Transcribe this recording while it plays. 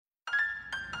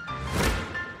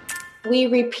we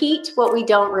repeat what we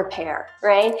don't repair,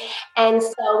 right? And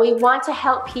so we want to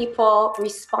help people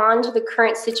respond to the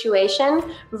current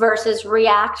situation versus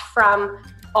react from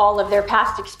all of their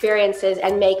past experiences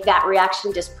and make that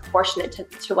reaction disproportionate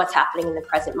to what's happening in the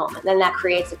present moment. Then that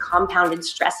creates a compounded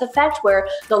stress effect where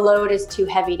the load is too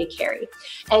heavy to carry.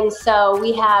 And so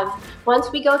we have,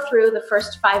 once we go through the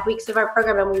first 5 weeks of our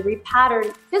program and we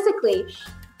repattern physically,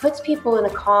 puts people in a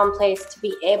calm place to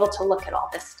be able to look at all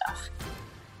this stuff.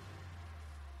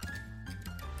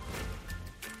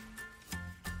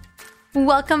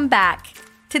 Welcome back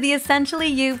to the Essentially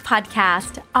You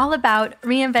podcast, all about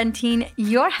reinventing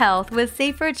your health with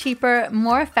safer, cheaper,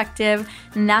 more effective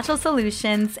natural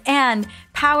solutions and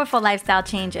powerful lifestyle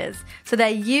changes so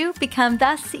that you become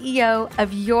the CEO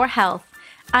of your health.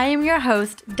 I am your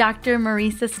host, Dr.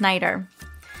 Marisa Snyder.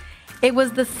 It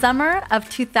was the summer of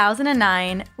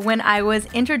 2009 when I was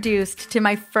introduced to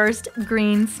my first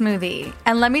green smoothie.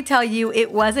 And let me tell you,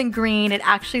 it wasn't green. It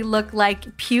actually looked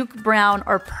like puke brown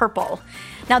or purple.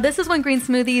 Now, this is when green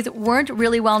smoothies weren't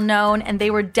really well known and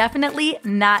they were definitely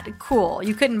not cool.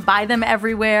 You couldn't buy them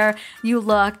everywhere. You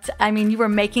were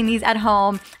making these at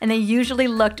home and they usually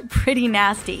looked pretty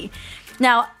nasty.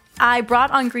 Now, I brought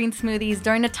on green smoothies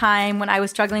during a time when I was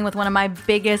struggling with one of my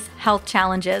biggest health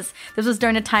challenges. This was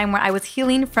during a time where I was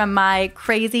healing from my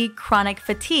crazy chronic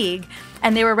fatigue,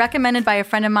 and they were recommended by a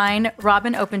friend of mine,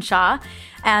 Robin Openshaw.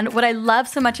 And what I loved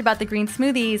so much about the green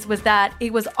smoothies was that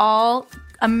it was all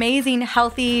amazing,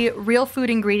 healthy, real food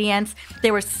ingredients.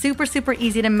 They were super, super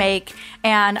easy to make,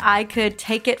 and I could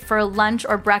take it for lunch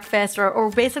or breakfast or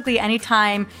basically any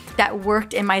time that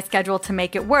worked in my schedule to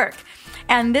make it work.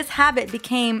 And this habit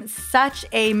became such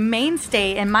a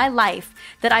mainstay in my life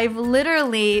that I've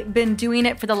literally been doing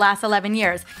it for the last 11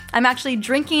 years. I'm actually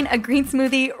drinking a green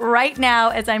smoothie right now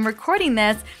as I'm recording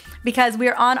this because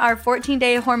we're on our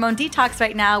 14-day hormone detox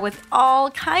right now with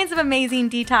all kinds of amazing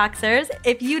detoxers.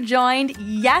 If you joined,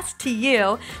 yes to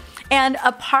you. And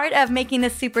a part of making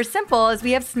this super simple is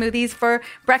we have smoothies for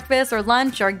breakfast or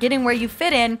lunch or getting where you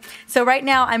fit in. So right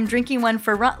now I'm drinking one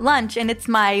for lunch and it's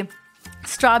my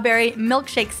strawberry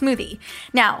milkshake smoothie.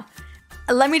 Now,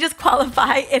 let me just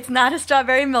qualify, it's not a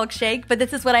strawberry milkshake, but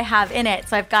this is what I have in it.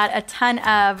 So I've got a ton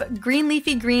of green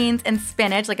leafy greens and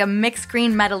spinach, like a mixed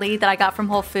green medley that I got from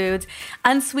Whole Foods,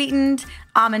 unsweetened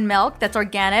almond milk that's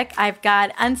organic. I've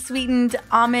got unsweetened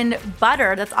almond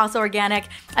butter that's also organic.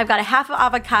 I've got a half of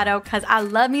avocado because I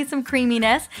love me some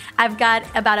creaminess. I've got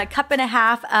about a cup and a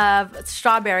half of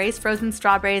strawberries, frozen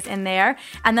strawberries in there.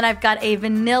 And then I've got a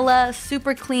vanilla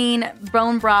super clean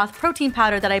bone broth protein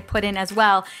powder that I put in as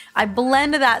well. I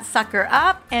blend that sucker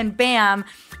up and bam,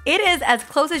 it is as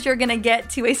close as you're gonna get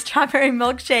to a strawberry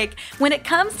milkshake when it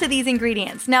comes to these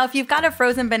ingredients. Now, if you've got a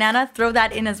frozen banana, throw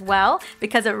that in as well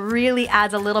because it really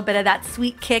adds a little bit of that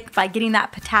sweet kick by getting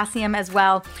that potassium as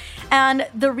well. And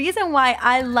the reason why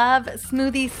I love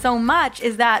smoothies so much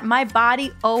is that my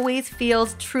body always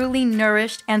feels truly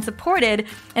nourished and supported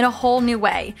in a whole new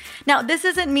way. Now, this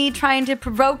isn't me trying to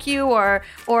provoke you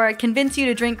or convince you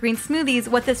to drink green smoothies.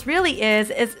 What this really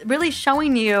is really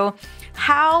showing you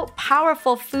how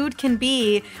powerful food can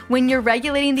be when you're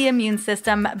regulating the immune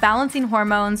system, balancing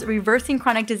hormones, reversing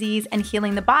chronic disease, and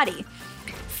healing the body.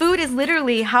 Food is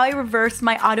literally how I reversed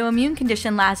my autoimmune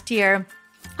condition last year.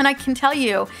 And I can tell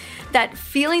you that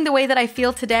feeling the way that I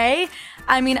feel today,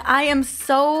 I am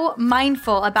so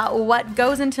mindful about what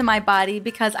goes into my body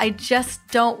because I just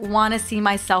don't want to see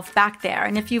myself back there.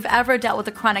 And if you've ever dealt with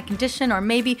a chronic condition or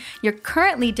maybe you're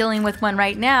currently dealing with one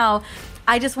right now,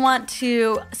 I just want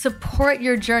to support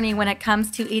your journey when it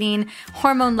comes to eating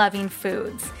hormone-loving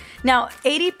foods. Now,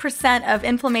 80% of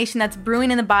inflammation that's brewing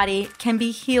in the body can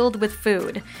be healed with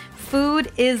food.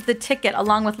 Food is the ticket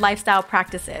along with lifestyle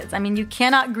practices. You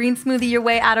cannot green smoothie your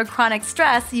way out of chronic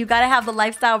stress. You got to have the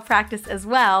lifestyle practice as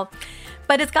well.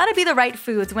 But it's got to be the right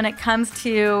foods when it comes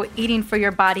to eating for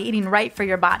your body, eating right for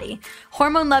your body.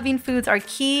 Hormone-loving foods are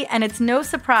key, and it's no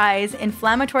surprise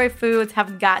inflammatory foods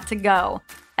have got to go.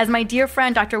 As my dear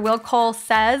friend Dr. Will Cole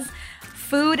says,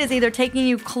 food is either taking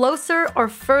you closer or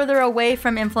further away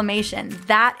from inflammation.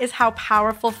 That is how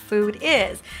powerful food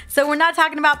is. So we're not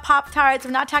talking about Pop-Tarts,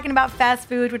 we're not talking about fast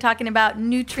food, we're talking about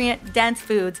nutrient-dense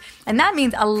foods. And that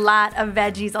means a lot of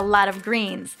veggies, a lot of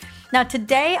greens. Now,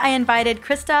 today I invited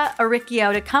Krista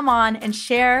Oricchio to come on and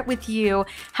share with you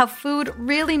how food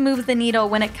really moves the needle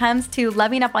when it comes to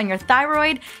loving up on your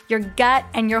thyroid, your gut,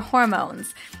 and your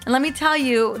hormones. And let me tell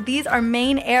you, these are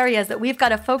main areas that we've got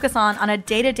to focus on a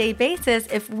day-to-day basis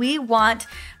if we want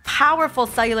powerful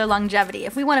cellular longevity.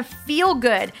 If we want to feel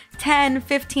good 10,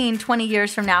 15, 20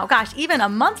 years from now, gosh, even a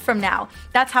month from now,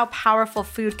 that's how powerful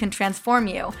food can transform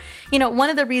you. One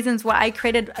of the reasons why I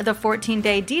created the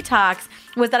 14-day detox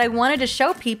was that I wanted to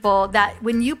show people that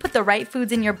when you put the right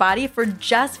foods in your body for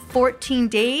just 14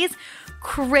 days,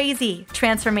 crazy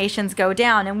transformations go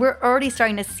down. And we're already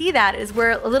starting to see that as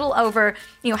we're a little over,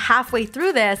 halfway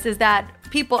through this, is that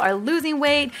people are losing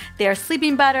weight, they're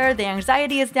sleeping better, their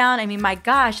anxiety is down. I mean, my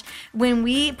gosh, when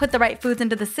we put the right foods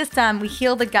into the system, we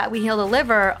heal the gut, we heal the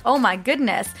liver. Oh my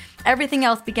goodness, everything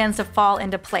else begins to fall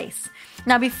into place.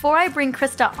 Now, before I bring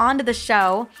Krista onto the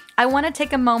show, I want to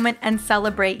take a moment and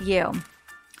celebrate you.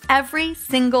 Every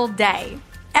single day.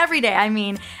 Every day,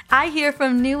 I hear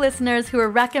from new listeners who are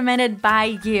recommended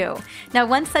by you. Now,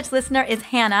 one such listener is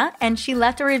Hannah, and she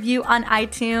left a review on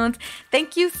iTunes.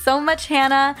 Thank you so much,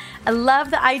 Hannah. I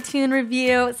love the iTunes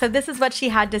review. So this is what she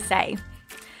had to say.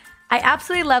 I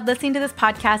absolutely love listening to this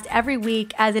podcast every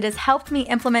week as it has helped me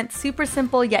implement super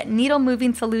simple yet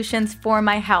needle-moving solutions for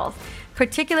my health.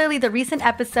 Particularly the recent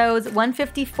episodes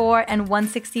 154 and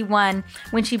 161,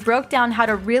 when she broke down how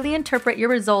to really interpret your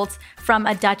results from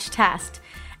a Dutch test.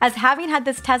 As having had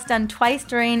this test done twice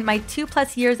during my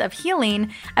 2+ years of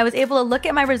healing, I was able to look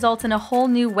at my results in a whole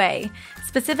new way.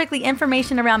 Specifically,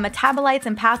 information around metabolites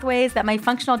and pathways that my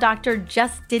functional doctor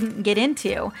just didn't get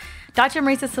into. Dr.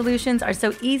 Marisa's solutions are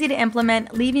so easy to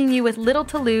implement, leaving you with little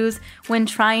to lose when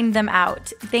trying them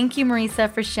out. Thank you,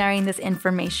 Marisa, for sharing this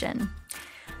information.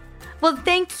 Well,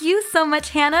 thank you so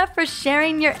much, Hannah, for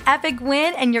sharing your epic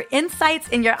win and your insights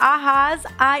and your ahas.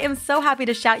 I am so happy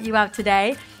to shout you out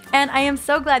today. And I am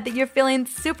so glad that you're feeling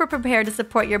super prepared to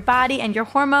support your body and your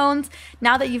hormones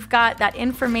now that you've got that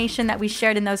information that we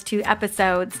shared in those 2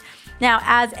 episodes. Now,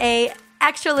 as a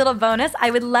extra little bonus, I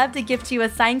would love to gift you a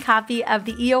signed copy of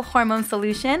the EO Hormone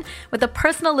Solution with a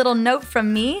personal little note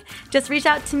from me. Just reach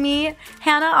out to me,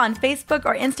 Hannah, on Facebook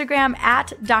or Instagram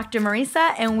at Dr.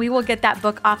 Marisa, and we will get that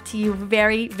book off to you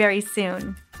very, very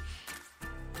soon.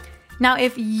 Now,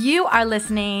 if you are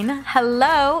listening,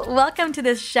 hello, welcome to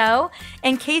this show.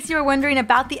 In case you were wondering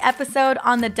about the episode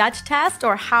on the Dutch test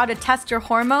or how to test your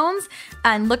hormones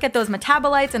and look at those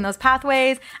metabolites and those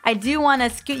pathways, I do want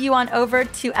to scoot you on over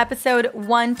to episode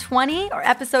 120 or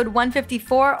episode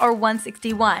 154 or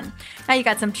 161. Now, you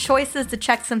got some choices to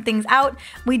check some things out.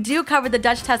 We do cover the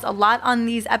Dutch test a lot on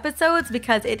these episodes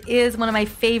because it is one of my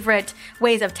favorite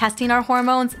ways of testing our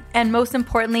hormones, and most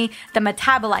importantly, the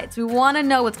metabolites. We want to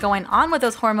know what's going on with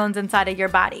those hormones inside of your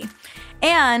body.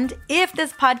 And if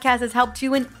this podcast has helped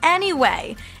you in any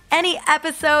way, any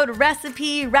episode,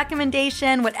 recipe,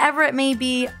 recommendation, whatever it may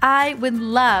be, I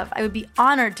would be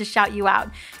honored to shout you out.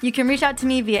 You can reach out to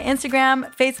me via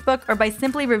Instagram, Facebook, or by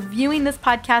simply reviewing this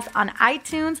podcast on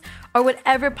iTunes or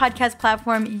whatever podcast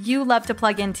platform you love to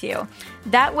plug into.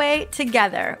 That way,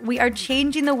 together, we are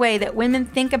changing the way that women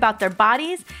think about their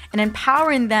bodies and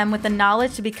empowering them with the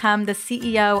knowledge to become the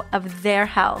CEO of their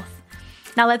health.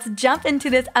 Now let's jump into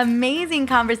this amazing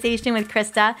conversation with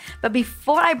Krista. But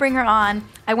before I bring her on,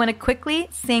 I want to quickly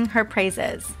sing her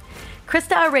praises.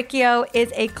 Krista Arricchio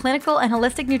is a clinical and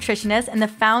holistic nutritionist and the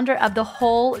founder of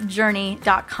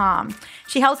TheWholeJourney.com.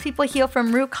 She helps people heal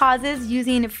from root causes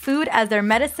using food as their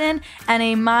medicine and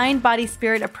a mind, body,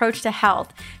 spirit approach to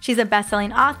health. She's a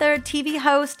best-selling author, TV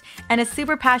host, and is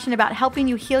super passionate about helping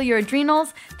you heal your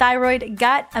adrenals, thyroid,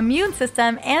 gut, immune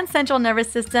system, and central nervous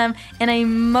system in a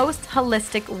most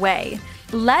holistic way.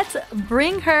 Let's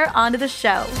bring her onto the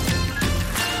show.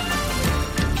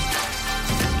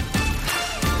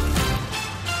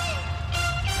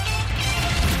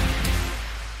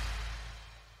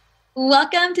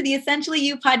 Welcome to the Essentially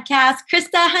You podcast.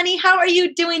 Krista, honey, how are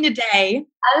you doing today?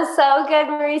 I'm so good,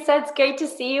 Marisa. It's great to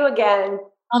see you again.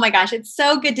 Oh my gosh, it's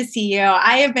so good to see you.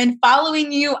 I have been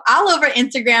following you all over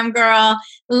Instagram, girl.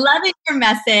 Loving your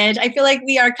message. I feel like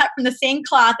we are cut from the same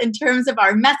cloth in terms of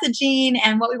our messaging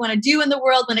and what we want to do in the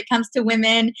world when it comes to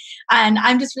women. And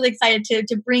I'm just really excited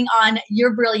to bring on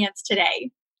your brilliance today.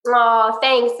 Oh,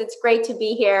 thanks. It's great to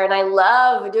be here. And I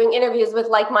love doing interviews with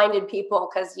like-minded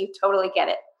people because you totally get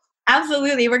it.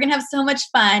 Absolutely. We're going to have so much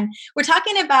fun. We're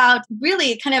talking about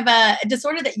really kind of a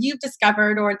disorder that you've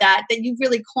discovered or that you've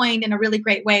really coined in a really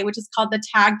great way, which is called the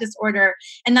TAG disorder.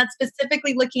 And that's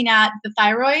specifically looking at the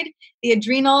thyroid, the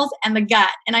adrenals, and the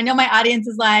gut. And I know my audience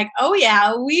is like, oh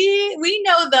yeah, we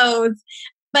know those.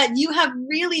 But you have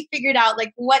really figured out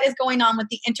like what is going on with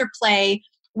the interplay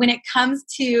when it comes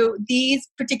to these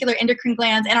particular endocrine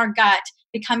glands and our gut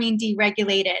becoming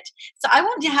deregulated. So I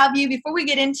want to have you, before we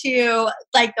get into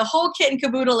like the whole kit and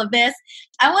caboodle of this,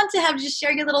 I want to have just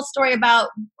share your little story about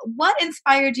what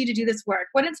inspired you to do this work.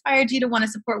 What inspired you to want to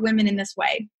support women in this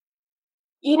way?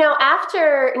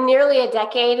 After nearly a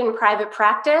decade in private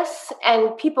practice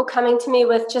and people coming to me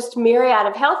with just myriad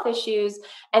of health issues,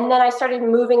 and then I started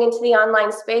moving into the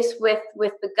online space with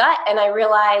the gut, and I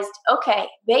realized, okay,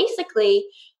 basically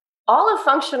all of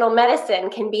functional medicine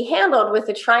can be handled with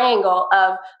a triangle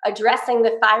of addressing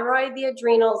the thyroid, the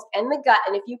adrenals, and the gut.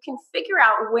 And if you can figure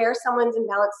out where someone's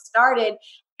imbalance started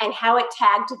and how it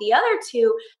tagged to the other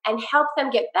two and help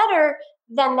them get better,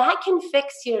 then that can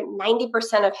fix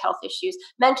 90% of health issues,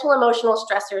 mental, emotional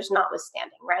stressors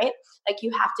notwithstanding, right? Like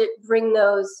you have to bring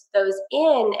those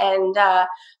in. And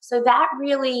so that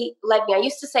really led me. I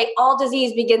used to say all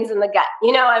disease begins in the gut.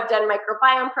 I've done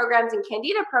microbiome programs and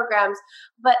candida programs,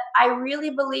 but I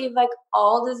really believe like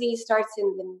all disease starts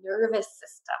in the nervous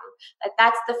system.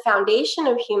 That's the foundation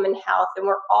of human health. And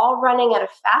we're all running at a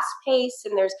fast pace,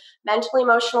 and there's mental,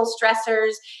 emotional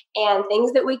stressors and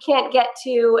things that we can't get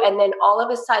to. And then all of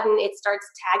a sudden it starts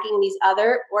tagging these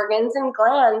other organs and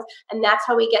glands. And that's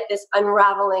how we get this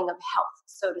unraveling of health,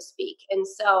 so to speak. And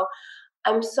so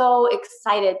I'm so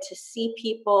excited to see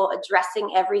people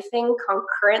addressing everything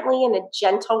concurrently in a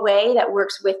gentle way that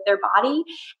works with their body,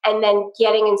 and then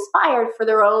getting inspired for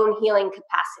their own healing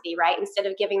capacity, right? Instead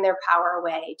of giving their power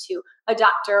away to a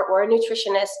doctor or a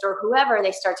nutritionist or whoever,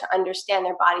 they start to understand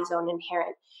their body's own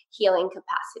inherent healing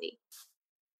capacity.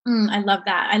 I love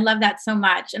that. I love that so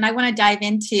much. And I want to dive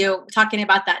into talking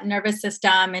about that nervous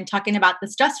system and talking about the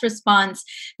stress response,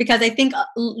 because I think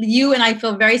you and I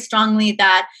feel very strongly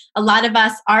that a lot of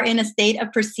us are in a state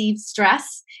of perceived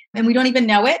stress and we don't even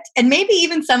know it. And maybe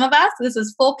even some of us, this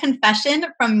is full confession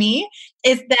from me,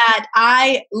 is that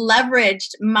I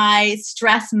leveraged my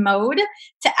stress mode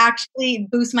to actually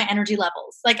boost my energy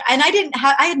levels. And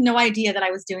I had no idea that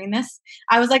I was doing this.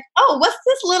 I was like, oh, what's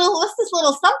this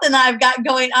little something I've got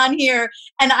going on here?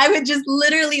 And I would just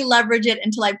literally leverage it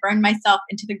until I burned myself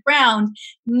into the ground.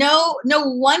 No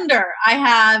wonder I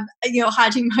have,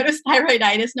 Hashimoto's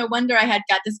thyroiditis. No wonder I had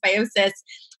gut dysbiosis.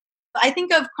 I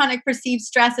think of chronic perceived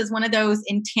stress as one of those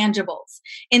intangibles,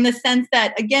 in the sense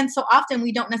that, again, so often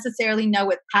we don't necessarily know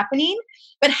what's happening,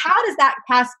 but how does that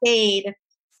cascade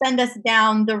send us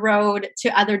down the road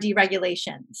to other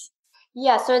deregulations?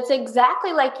 Yeah, so it's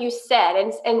exactly like you said.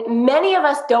 And many of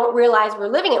us don't realize we're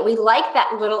living it. We like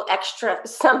that little extra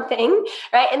something,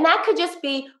 right? And that could just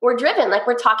be, we're driven, like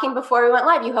we're talking before we went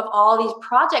live. You have all these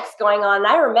projects going on. And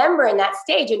I remember in that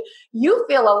stage, and you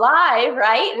feel alive,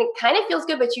 right? And it kind of feels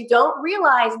good, but you don't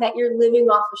realize that you're living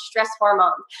off of stress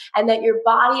hormones and that your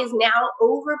body is now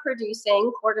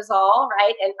overproducing cortisol,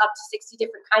 right? And up to 60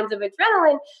 different kinds of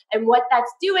adrenaline. And what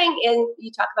that's doing, and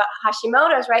you talk about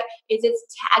Hashimoto's, right, is it's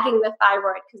tagging the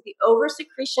thyroid, because the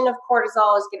oversecretion of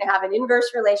cortisol is going to have an inverse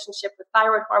relationship with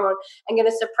thyroid hormone and going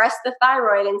to suppress the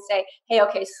thyroid and say, hey,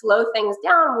 okay, slow things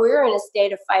down. We're in a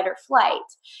state of fight or flight.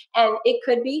 And it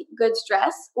could be good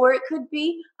stress, or it could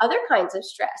be other kinds of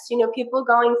stress. People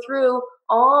going through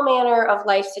all manner of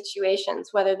life situations,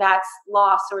 whether that's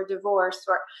loss or divorce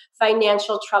or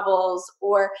financial troubles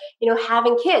or,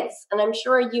 having kids. And I'm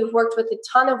sure you've worked with a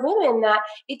ton of women that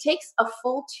it takes a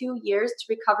full 2 years to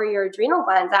recover your adrenal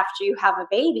glands after you have a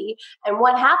baby. And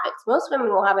what happens? Most women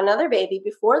will have another baby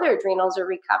before their adrenals are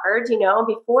recovered,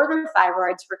 before their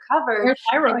thyroid's recovered. Their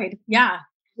thyroid, yeah.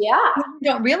 Yeah.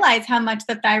 You don't realize how much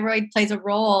the thyroid plays a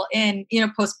role in,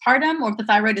 postpartum, or if the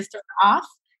thyroid is thrown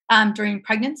off during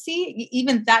pregnancy.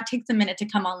 Even that takes a minute to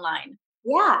come online.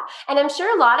 Yeah. And I'm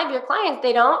sure a lot of your clients,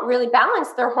 they don't really balance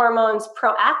their hormones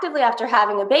proactively after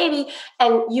having a baby.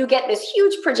 And you get this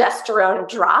huge progesterone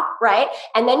drop, right?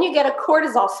 And then you get a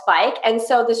cortisol spike. And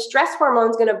so the stress hormone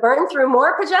is going to burn through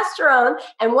more progesterone.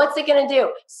 And what's it going to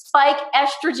do? Spike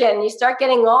estrogen. You start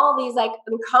getting all these like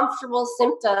uncomfortable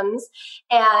symptoms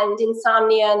and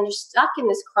insomnia, and you're stuck in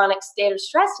this chronic state of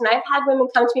stress. And I've had women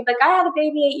come to me like, I had a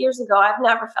baby 8 years ago. I've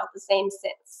never felt the same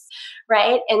since.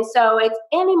 Right. And so it's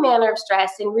any manner of stress.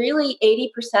 And really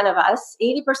 80% of us,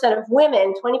 80% of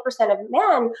women, 20% of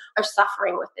men are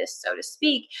suffering with this, so to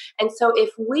speak. And so if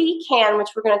we can, which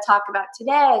we're going to talk about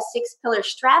today, a 6-pillar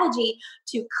strategy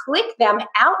to click them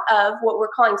out of what we're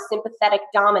calling sympathetic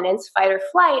dominance, fight or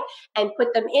flight, and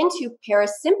put them into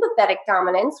parasympathetic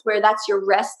dominance, where that's your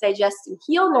rest, digest, and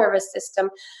heal nervous system.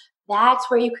 That's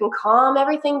where you can calm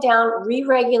everything down,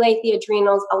 re-regulate the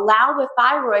adrenals, allow the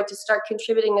thyroid to start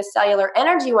contributing to cellular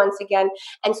energy once again,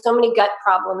 and so many gut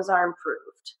problems are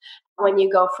improved. when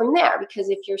you go from there. Because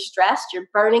if you're stressed, you're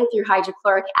burning through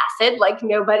hydrochloric acid like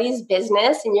nobody's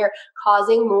business, and you're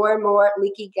causing more and more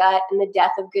leaky gut and the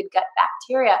death of good gut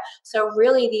bacteria. So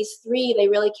really, these three, they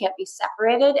really can't be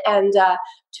separated. And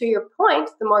to your point,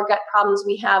 the more gut problems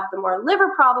we have, the more liver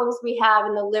problems we have,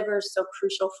 and the liver is so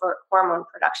crucial for hormone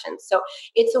production. So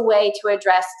it's a way to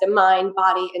address the mind,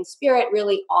 body, and spirit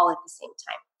really all at the same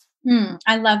time.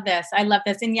 I love this. I love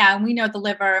this. And yeah, we know the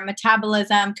liver,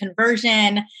 metabolism,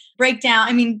 conversion, breakdown.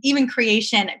 I mean, even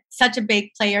creation, such a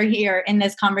big player here in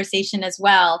this conversation as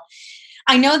well.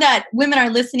 I know that women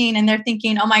are listening and they're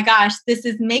thinking, oh my gosh, this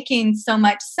is making so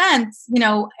much sense,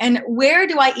 and where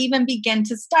do I even begin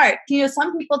to start?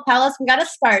 Some people tell us we got to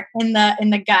start in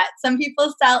the gut. Some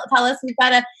people tell us we've got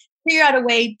to figure out a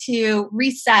way to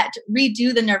reset,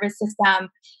 redo the nervous system.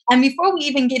 And before we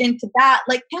even get into that,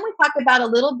 can we talk about a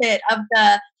little bit of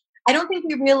I don't think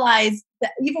we realize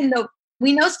that even though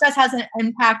we know stress has an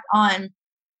impact on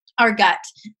our gut,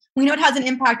 we know it has an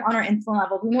impact on our insulin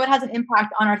levels, we know it has an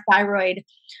impact on our thyroid,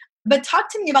 but talk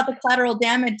to me about the collateral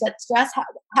damage that stress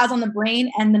has on the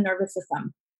brain and the nervous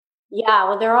system. Yeah,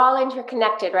 well, they're all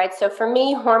interconnected, right? So for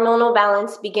me, hormonal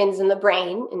balance begins in the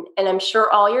brain. And I'm sure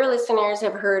all your listeners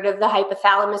have heard of the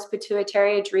hypothalamus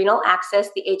pituitary adrenal axis,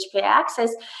 the HPA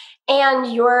axis,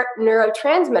 and your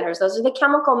neurotransmitters. Those are the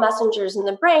chemical messengers in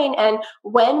the brain. And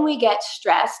when we get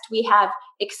stressed, we have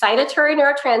excitatory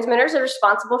neurotransmitters that are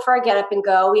responsible for our get up and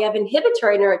go. We have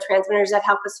inhibitory neurotransmitters that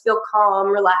help us feel calm,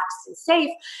 relaxed, and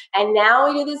safe. And now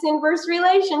we do this inverse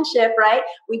relationship, right?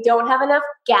 We don't have enough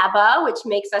GABA, which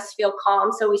makes us feel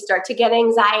calm. So we start to get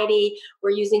anxiety.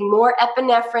 We're using more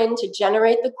epinephrine to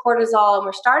generate the cortisol, and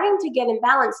we're starting to get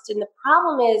imbalanced. And the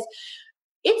problem is,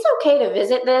 it's okay to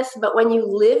visit this, but when you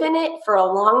live in it for a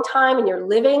long time and you're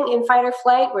living in fight or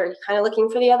flight, where you're kind of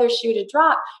looking for the other shoe to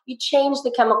drop, you change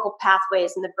the chemical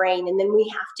pathways in the brain, and then we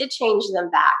have to change them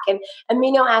back. And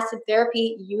amino acid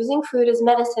therapy, using food as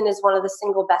medicine, is one of the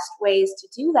single best ways to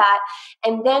do that.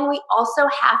 And then we also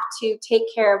have to take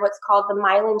care of what's called the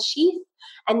myelin sheath.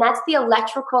 And that's the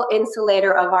electrical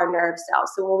insulator of our nerve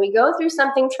cells. So when we go through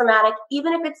something traumatic,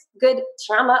 even if it's good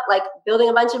trauma, like building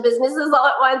a bunch of businesses all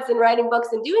at once and writing books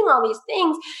and doing all these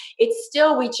things, it's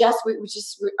still,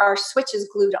 our switch is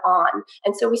glued on.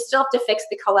 And so we still have to fix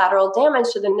the collateral damage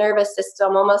to the nervous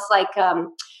system, almost like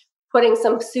putting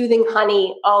some soothing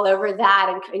honey all over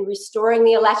that and restoring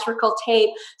the electrical tape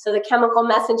so the chemical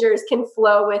messengers can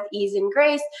flow with ease and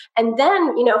grace. And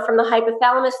then, from the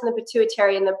hypothalamus and the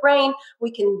pituitary in the brain, we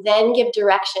can then give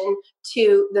direction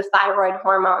to the thyroid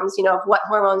hormones, of what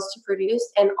hormones to produce.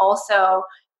 And also,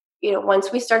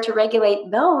 once we start to regulate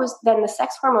those, then the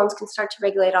sex hormones can start to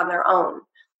regulate on their own.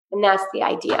 And that's the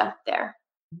idea there.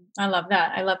 I love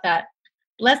that. I love that.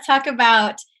 Let's talk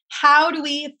about, how do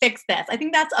we fix this? I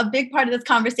think that's a big part of this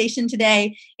conversation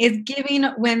today, is giving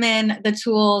women the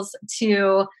tools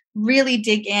to really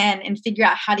dig in and figure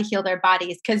out how to heal their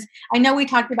bodies. Because I know we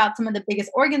talked about some of the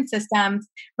biggest organ systems,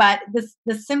 but the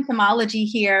symptomology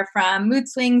here, from mood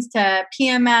swings to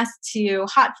PMS to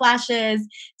hot flashes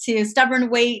to stubborn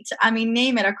weight, I mean,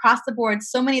 name it, across the board,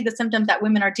 so many of the symptoms that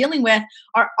women are dealing with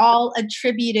are all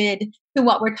attributed to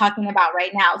what we're talking about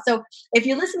right now. So if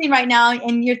you're listening right now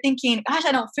and you're thinking, gosh,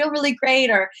 I don't feel really great,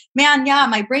 or man, yeah,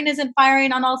 my brain isn't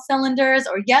firing on all cylinders,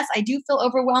 or yes, I do feel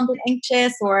overwhelmed and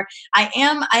anxious, or I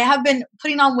have been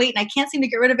putting on weight and I can't seem to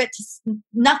get rid of it,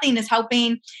 nothing is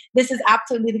helping. This is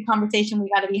absolutely the conversation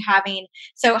we got to be having.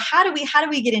 So how do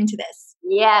we get into this?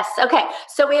 Yes. Okay.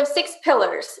 So we have 6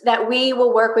 pillars that we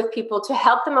will work with people to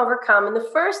help them overcome. And the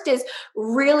first is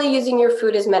really using your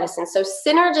food as medicine. So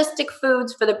synergistic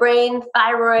foods for the brain,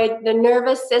 thyroid, the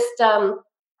nervous system,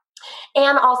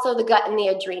 and also the gut and the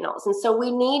adrenals. And so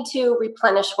we need to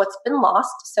replenish what's been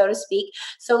lost, so to speak.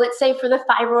 So let's say for the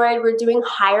thyroid, we're doing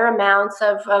higher amounts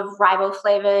of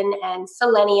riboflavin and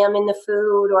selenium in the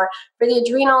food, or for the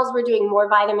adrenals, we're doing more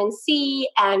vitamin C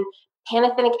and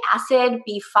pantothenic acid,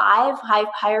 B5,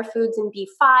 higher foods in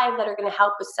B5 that are going to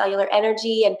help with cellular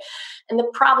energy. And the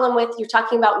problem with, you're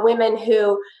talking about women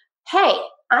who, hey,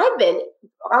 I've been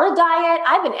on a diet,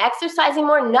 I've been exercising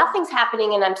more, nothing's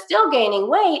happening, and I'm still gaining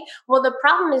weight. Well, the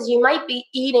problem is you might be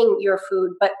eating your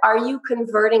food, but are you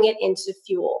converting it into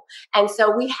fuel? And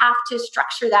so we have to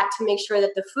structure that to make sure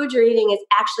that the food you're eating is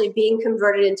actually being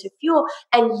converted into fuel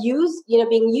and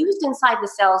being used inside the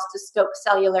cells to stoke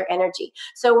cellular energy.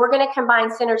 So we're going to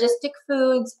combine synergistic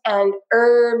foods and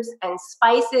herbs and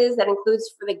spices. That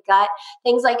includes, for the gut,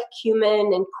 things like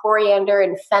cumin and coriander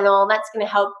and fennel. That's going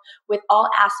to help with all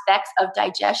aspects of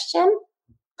digestion.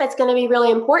 It's going to be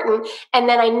really important. And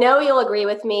then I know you'll agree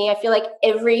with me. I feel like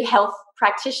every health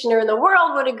practitioner in the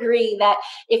world would agree that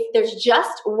if there's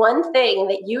just one thing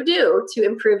that you do to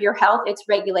improve your health, it's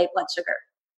regulate blood sugar.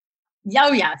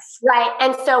 Oh, yes. Right.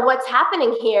 And so what's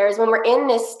happening here is when we're in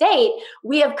this state,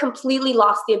 we have completely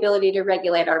lost the ability to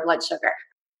regulate our blood sugar.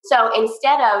 So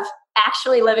instead of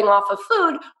actually living off of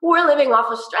food, we're living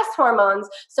off of stress hormones.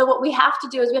 So what we have to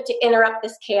do is we have to interrupt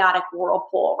this chaotic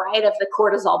whirlpool, right, of the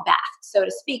cortisol bath, so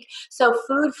to speak. So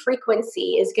food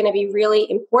frequency is going to be really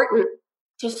important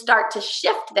to start to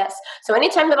shift this. So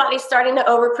anytime the body's starting to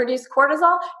overproduce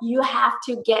cortisol, you have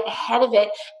to get ahead of it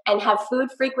and have food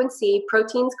frequency,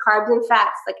 proteins, carbs, and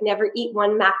fats, like never eat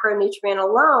one macronutrient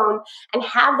alone, and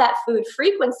have that food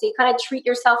frequency. Kind of treat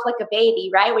yourself like a baby,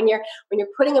 right? When you're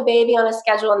putting a baby on a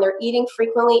schedule and they're eating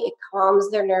frequently, it calms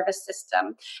their nervous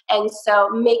system. And so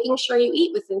making sure you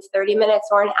eat within 30 minutes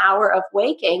or an hour of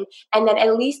waking, and then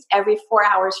at least every 4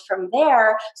 hours from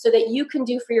there, so that you can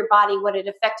do for your body what it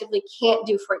effectively can't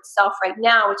do for itself right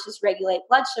now, which is regulate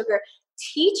blood sugar.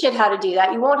 Teach it how to do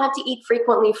that. You won't have to eat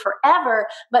frequently forever,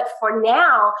 but for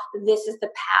now, this is the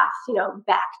path,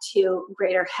 back to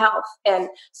greater health. And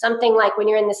something like when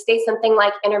you're in the state, something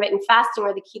like intermittent fasting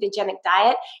or the ketogenic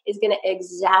diet is going to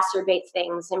exacerbate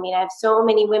things. I mean, I have so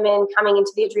many women coming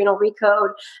into the Adrenal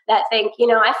Recode that think,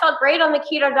 I felt great on the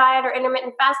keto diet or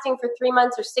intermittent fasting for 3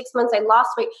 months or 6 months. I lost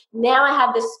weight. Now I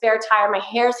have this spare tire. My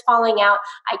hair's falling out.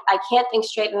 I can't think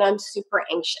straight and I'm super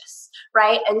anxious,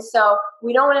 right? And so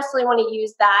we don't necessarily want to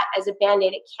use that as a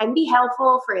Band-Aid. It can be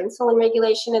helpful for insulin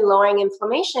regulation and lowering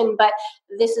inflammation, but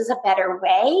this is a better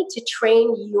way to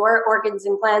train your organs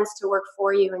and glands to work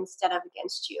for you instead of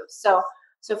against you. So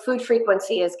food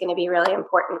frequency is going to be really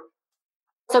important.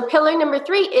 So pillar number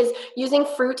 3 is using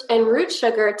fruit and root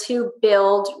sugar to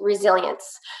build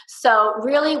resilience. So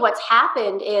really what's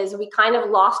happened is we kind of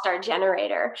lost our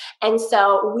generator. And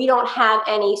so we don't have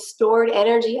any stored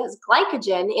energy as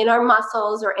glycogen in our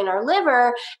muscles or in our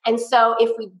liver. And so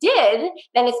if we did,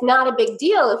 then it's not a big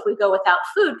deal if we go without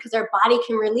food because our body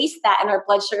can release that and our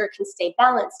blood sugar can stay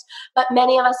balanced. But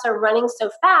many of us are running so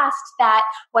fast that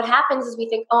what happens is we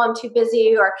think, oh, I'm too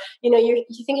busy, or, you're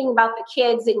thinking about the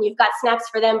kids and you've got snacks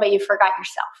for them, but you forgot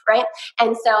yourself, right?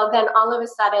 And so then all of a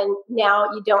sudden, now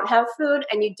you don't have food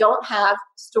and you don't have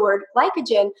stored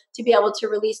glycogen to be able to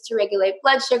release to regulate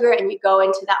blood sugar, and you go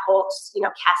into that whole,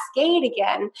 cascade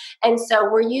again. And so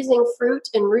we're using fruit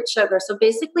and root sugar. So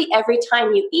basically every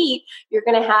time you eat, you're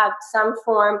going to have some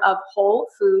form of whole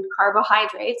food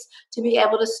carbohydrates to be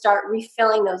able to start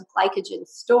refilling those glycogen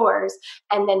stores.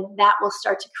 And then that will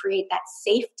start to create that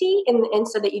safety and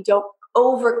so that you don't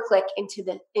overclick into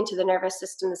the nervous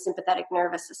system, the sympathetic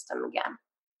nervous system again.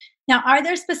 Now, are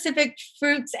there specific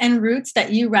fruits and roots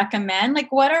that you recommend? Like,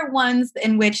 what are ones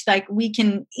in which we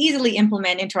can easily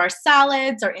implement into our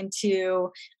salads or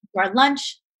into our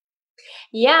lunch?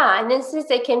 Yeah, and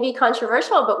it can be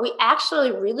controversial, but we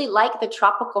actually really like the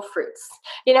tropical fruits.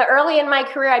 Early in my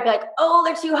career, I'd be like, oh,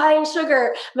 they're too high in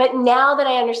sugar. But now that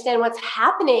I understand what's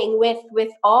happening with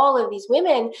all of these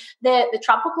women, the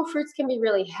tropical fruits can be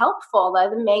really helpful.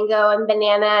 The mango and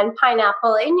banana and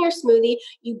pineapple in your smoothie,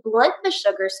 you blunt the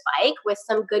sugar spike with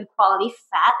some good quality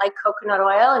fat like coconut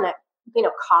oil and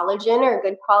collagen or a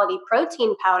good quality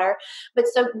protein powder. But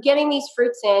so getting these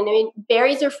fruits in,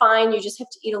 berries are fine. You just have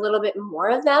to eat a little bit more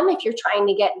of them if you're trying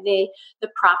to get the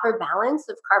proper balance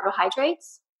of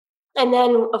carbohydrates. And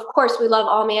then, of course, we love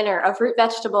all manner of root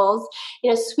vegetables,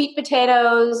 sweet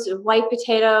potatoes, white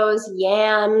potatoes,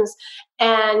 yams,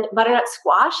 and butternut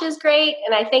squash is great.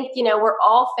 And I think, we're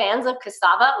all fans of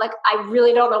cassava. Like, I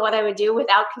really don't know what I would do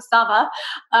without cassava.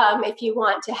 If you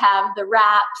want to have the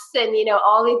wraps and,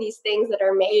 all of these things that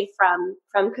are made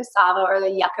from cassava or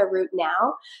the yucca root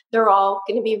now, they're all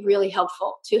going to be really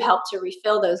helpful to help to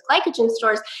refill those glycogen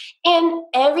stores. And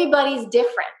everybody's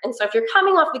different. And so if you're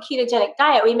coming off the ketogenic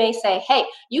diet, we may say, hey,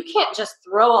 you can't just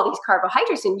throw all these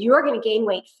carbohydrates and you're going to gain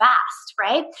weight fast,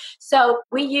 right? So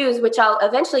we use, which I'll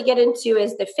eventually get into,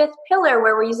 is the 5th pillar,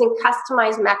 where we're using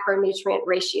customized macronutrient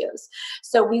ratios.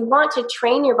 So we want to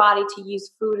train your body to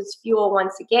use food as fuel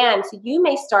once again. So you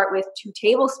may start with 2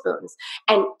 tablespoons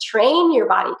and train your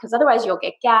body, because otherwise you'll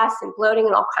get gas and bloating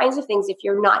and all kinds of things if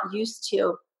you're not used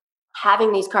to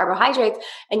having these carbohydrates.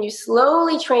 And you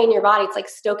slowly train your body. It's like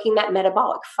stoking that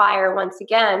metabolic fire once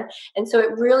again. And so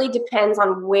it really depends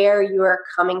on where you're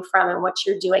coming from and what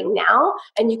you're doing now.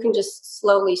 And you can just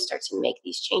slowly start to make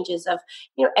these changes of,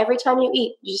 every time you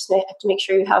eat, you just have to make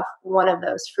sure you have one of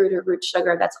those fruit or root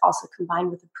sugar that's also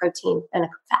combined with a protein and a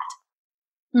fat.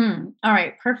 All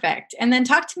right, perfect. And then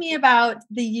talk to me about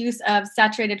the use of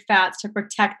saturated fats to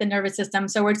protect the nervous system.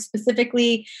 So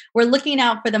we're looking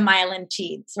out for the myelin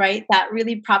sheaths, right? That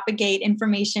really propagate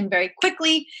information very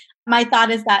quickly. My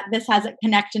thought is that this has a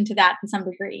connection to that to some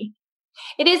degree.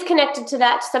 It is connected to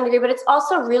that to some degree, but it's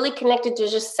also really connected to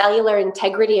just cellular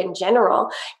integrity in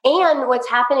general. And what's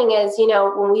happening is,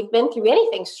 when we've been through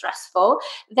anything stressful,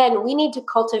 then we need to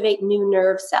cultivate new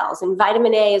nerve cells. And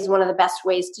vitamin A is one of the best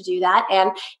ways to do that.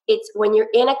 And it's when you're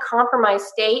in a compromised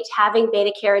state, having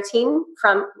beta carotene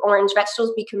from orange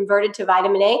vegetables be converted to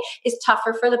vitamin A is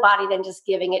tougher for the body than just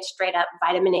giving it straight up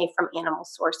vitamin A from animal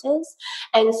sources.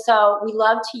 And so we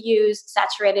love to use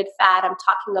saturated fat. I'm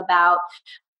talking about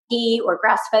ghee or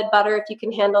grass-fed butter if you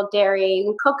can handle dairy,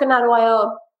 and coconut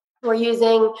oil. We're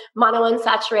using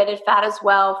monounsaturated fat as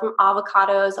well from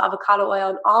avocados, avocado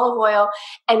oil, and olive oil,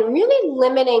 and really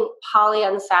limiting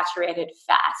polyunsaturated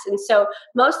fats. And so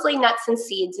mostly nuts and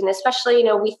seeds. And especially,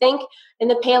 we think in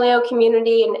the paleo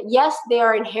community, and yes, they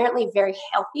are inherently very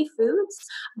healthy foods,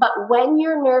 but when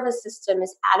your nervous system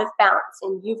is out of balance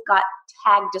and you've got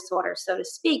tag disorder, so to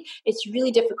speak, it's really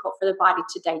difficult for the body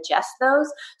to digest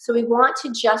those. So we want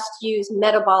to just use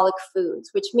metabolic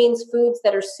foods, which means foods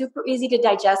that are super easy to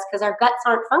digest because our guts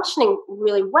aren't functioning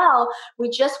really well. We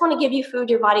just want to give you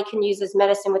food your body can use as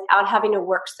medicine without having to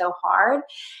work so hard.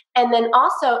 And then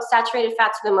also saturated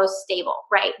fats are the most stable,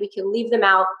 right? We can leave them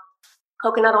out.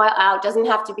 Coconut oil out, doesn't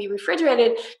have to be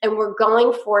refrigerated, and we're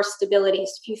going for stability.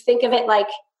 So if you think of it like,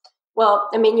 well,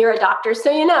 you're a doctor, so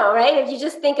right? If you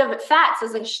just think of fats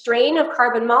as a strain of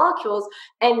carbon molecules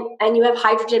and you have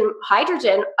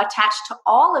hydrogen attached to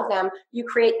all of them, you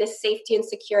create this safety and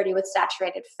security with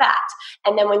saturated fat.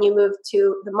 And then when you move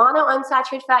to the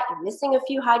monounsaturated fat, you're missing a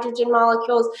few hydrogen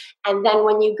molecules. And then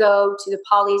when you go to the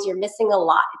polys, you're missing a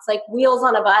lot. It's like wheels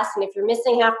on a bus. And if you're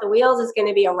missing half the wheels, it's going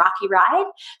to be a rocky ride.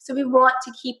 So we want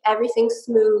to keep everything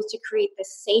smooth to create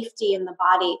this safety in the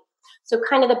body. So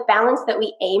kind of the balance that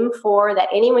we aim for, that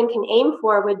anyone can aim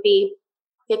for, would be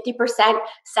 50%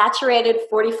 saturated,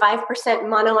 45%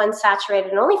 monounsaturated,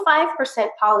 and only 5%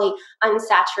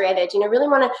 polyunsaturated. Really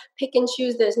want to pick and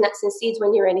choose those nuts and seeds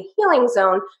when you're in a healing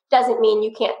zone. Doesn't mean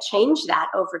you can't change that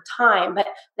over time, but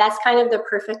that's kind of the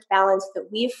perfect balance that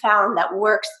we've found that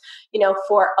works,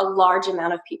 for a large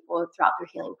amount of people throughout their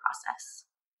healing process.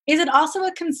 Is it also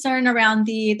a concern around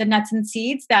the nuts and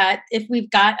seeds that if we've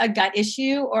got a gut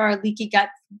issue or a leaky gut,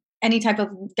 any type of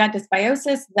gut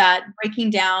dysbiosis, that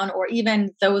breaking down or even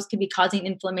those could be causing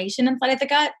inflammation inside of the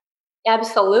gut?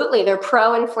 Absolutely. They're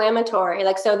pro-inflammatory.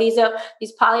 So these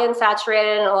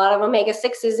polyunsaturated and a lot of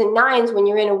omega-6s and 9s, when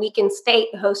you're in a weakened state,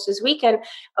 the host is weakened,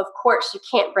 of course, you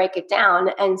can't break it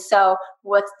down. And so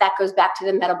that goes back to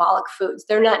the metabolic foods.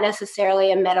 They're not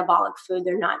necessarily a metabolic food.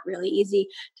 They're not really easy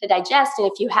to digest.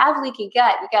 And if you have leaky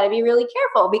gut, you got to be really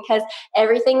careful because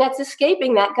everything that's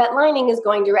escaping that gut lining is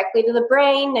going directly to the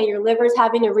brain. Now your liver's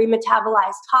having to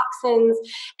remetabolize toxins.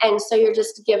 And so you're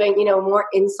just giving, more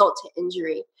insult to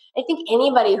injury. I think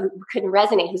anybody who can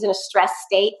resonate, who's in a stressed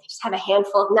state, they just have a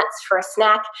handful of nuts for a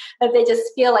snack, but they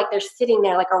just feel like they're sitting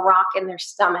there like a rock in their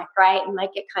stomach, right? And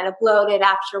might get kind of bloated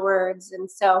afterwards. And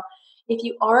so if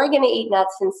you are going to eat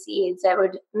nuts and seeds, I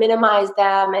would minimize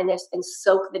them and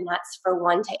soak the nuts for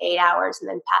 1 to 8 hours and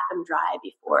then pat them dry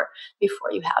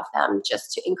before you have them,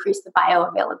 just to increase the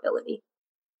bioavailability.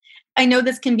 I know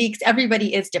this can be, because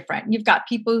everybody is different. You've got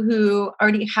people who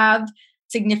already have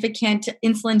significant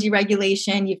insulin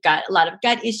deregulation. You've got a lot of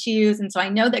gut issues. And so I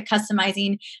know that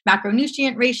customizing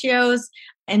macronutrient ratios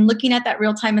and looking at that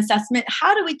real-time assessment,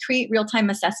 how do we create real-time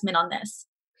assessment on this?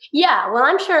 Yeah, well,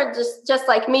 I'm sure just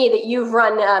like me that you've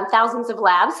run thousands of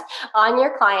labs on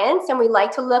your clients, and we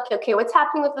like to look, okay, what's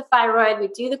happening with the thyroid? We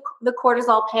do the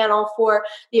cortisol panel for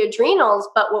the adrenals,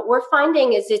 but what we're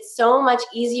finding is it's so much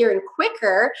easier and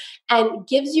quicker and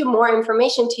gives you more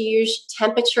information to use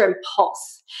temperature and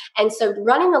pulse. And so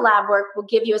running the lab work will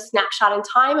give you a snapshot in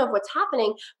time of what's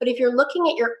happening. But if you're looking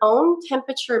at your own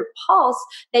temperature and pulse,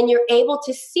 then you're able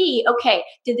to see, okay,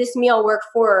 did this meal work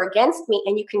for or against me?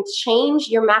 And you can change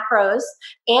your macros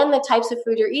and the types of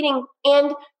food you're eating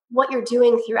and what you're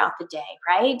doing throughout the day,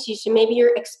 right? Maybe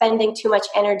you're expending too much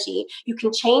energy. You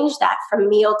can change that from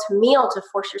meal to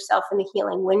force yourself in the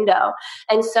healing window.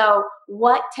 And so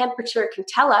what temperature can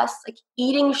tell us, like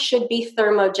eating should be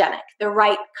thermogenic, the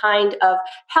right kind of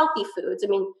healthy foods,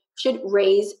 should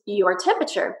raise your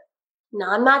temperature. No,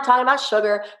 I'm not talking about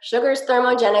sugar. Sugar is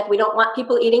thermogenic. We don't want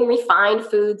people eating refined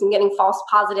foods and getting false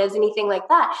positives, anything like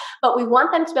that. But we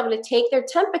want them to be able to take their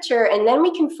temperature, and then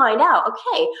we can find out,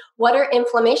 okay, what are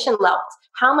inflammation levels?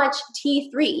 How much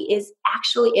T3 is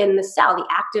actually in the cell, the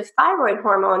active thyroid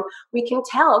hormone? We can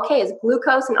tell, okay, is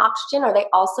glucose and oxygen, are they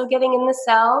also getting in the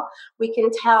cell? We can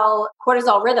tell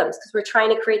cortisol rhythms because we're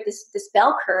trying to create this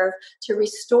bell curve to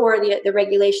restore the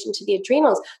regulation to the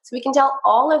adrenals. So we can tell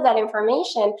all of that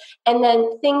information. And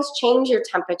then things change your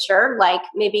temperature, like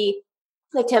maybe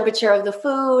the temperature of the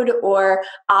food or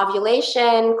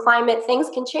ovulation, climate, things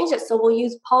can change it. So we'll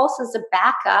use pulse as a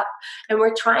backup. And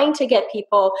we're trying to get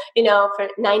people, for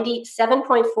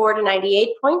 97.4 to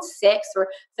 98.6 or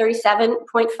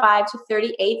 37.5 to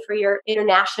 38 for your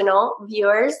international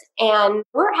viewers. And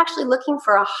we're actually looking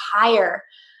for a higher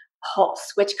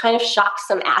pulse, which kind of shocks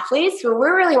some athletes. We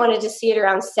really wanted to see it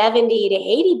around 70 to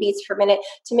 80 beats per minute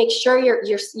to make sure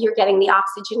you're getting the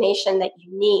oxygenation that you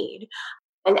need.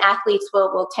 And athletes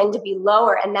will tend to be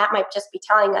lower, and that might just be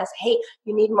telling us, hey,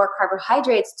 you need more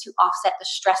carbohydrates to offset the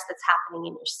stress that's happening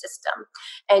in your system.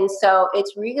 And so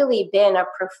it's really been a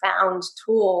profound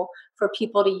tool for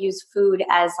people to use food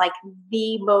as like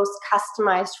the most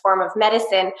customized form of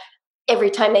medicine.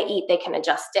 Every time they eat, they can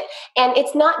adjust it. And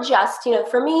it's not just,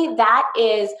 for me, that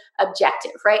is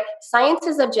objective, right? Science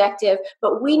is objective,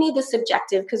 but we need the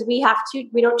subjective because we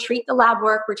don't treat the lab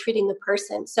work, we're treating the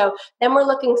person. So then we're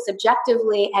looking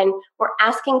subjectively and we're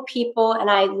asking people, and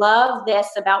I love this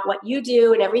about what you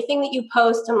do and everything that you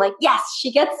post. I'm like, yes,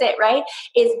 she gets it, right?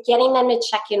 Is getting them to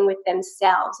check in with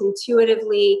themselves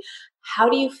intuitively. How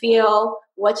do you feel?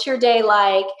 What's your day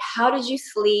like? How did you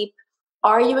sleep?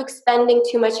 Are you expending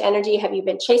too much energy? Have you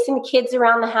been chasing the kids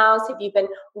around the house? Have you been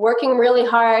working really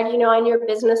hard, on your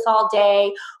business all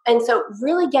day? And so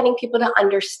really getting people to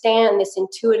understand this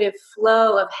intuitive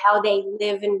flow of how they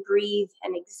live and breathe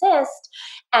and exist.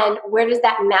 And where does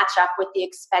that match up with the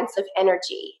expense of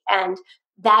energy? And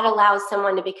that allows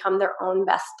someone to become their own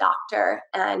best doctor.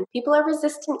 And people are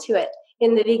resistant to it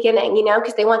in the beginning,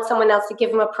 because they want someone else to give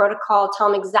them a protocol,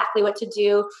 tell them exactly what to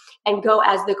do and go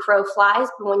as the crow flies.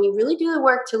 But when you really do the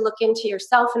work to look into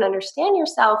yourself and understand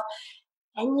yourself,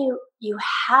 then you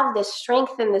have this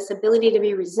strength and this ability to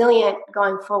be resilient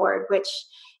going forward, which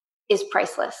is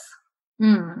priceless.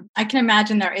 I can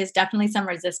imagine there is definitely some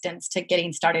resistance to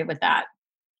getting started with that.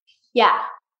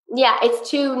 Yeah, it's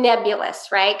too nebulous,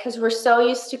 right? Because we're so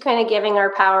used to kind of giving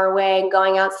our power away and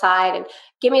going outside and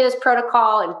give me this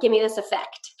protocol and give me this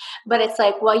effect. But it's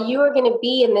like, well, you are going to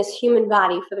be in this human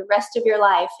body for the rest of your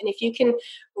life. And if you can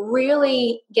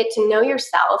really get to know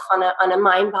yourself on a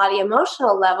mind, body,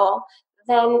 emotional level,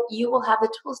 then you will have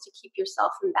the tools to keep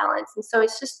yourself in balance. And so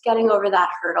it's just getting over that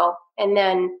hurdle. And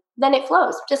then it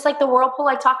flows. Just like the whirlpool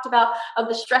I talked about of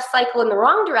the stress cycle in the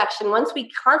wrong direction. Once we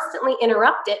constantly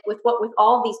interrupt it with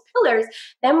all these pillars,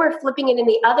 then we're flipping it in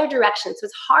the other direction. So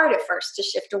it's hard at first to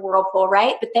shift a whirlpool,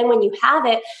 right? But then when you have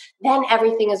it, then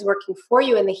everything is working for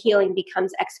you and the healing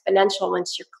becomes exponential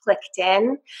once you're clicked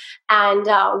in. And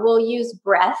we'll use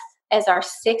breath as our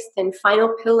sixth and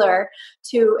final pillar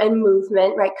and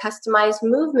movement, right? Customized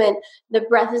movement. The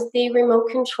breath is the remote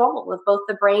control of both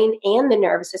the brain and the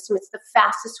nervous system. It's the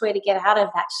fastest way to get out of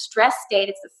that stress state.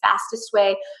 It's the fastest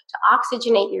way to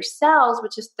oxygenate your cells,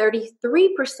 which is 33%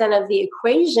 of the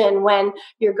equation when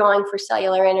you're going for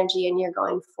cellular energy and you're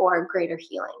going for greater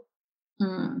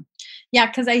healing. Yeah,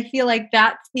 because I feel like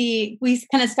we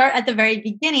kind of start at the very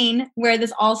beginning where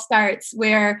this all starts,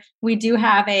 where we do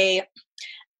have a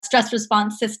stress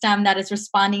response system that is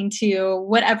responding to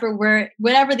whatever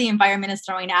the environment is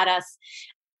throwing at us.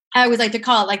 I always like to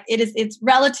call it like it's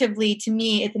relatively, to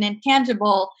me, it's an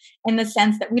intangible in the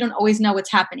sense that we don't always know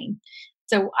what's happening.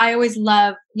 So I always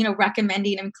love,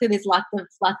 recommending, and clearly there's lots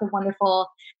of wonderful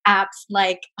apps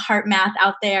like HeartMath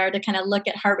out there to kind of look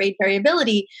at heart rate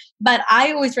variability. But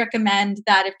I always recommend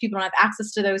that if people don't have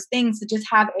access to those things, to just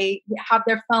have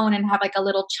their phone and have like a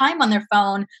little chime on their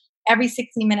phone every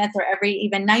 60 minutes or every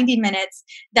even 90 minutes,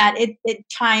 that it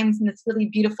chimes in this really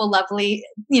beautiful, lovely,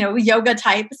 yoga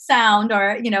type sound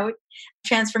or,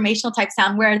 transformational type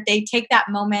sound, where they take that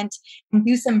moment and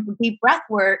do some deep breath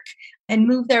work and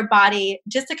move their body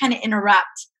just to kind of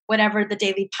interrupt whatever the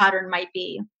daily pattern might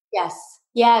be.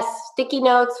 Yes. Sticky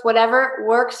notes, whatever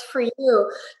works for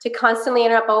you to constantly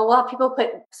interrupt. A lot of people put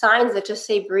signs that just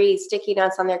say breathe, sticky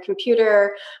notes on their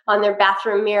computer, on their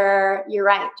bathroom mirror. You're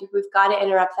right. We've got to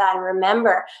interrupt that and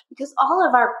remember, because all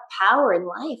of our power in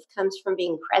life comes from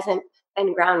being present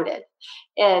and grounded.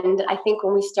 And I think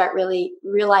when we start really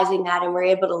realizing that and we're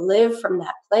able to live from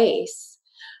that place,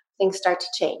 things start to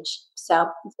change. So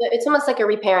it's almost like a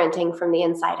reparenting from the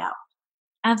inside out.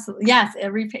 Absolutely. Yes.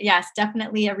 Yes,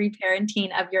 definitely a reparenting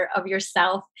of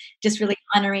yourself, just really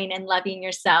honoring and loving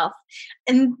yourself.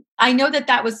 And I know that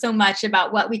that was so much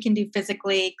about what we can do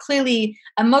physically, clearly,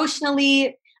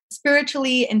 emotionally,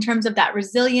 spiritually, in terms of that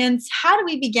resilience. How do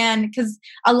we begin? Because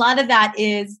a lot of that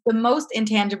is the most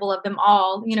intangible of them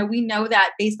all. We know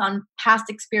that based on past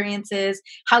experiences,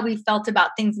 how we felt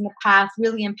about things in the past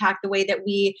really impact the way that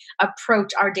we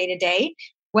approach our day to day,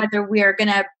 whether we are going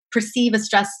to perceive a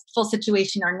stressful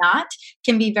situation or not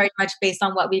can be very much based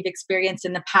on what we've experienced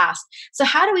in the past. So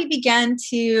how do we and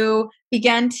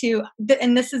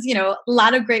this is, a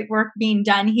lot of great work being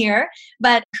done here,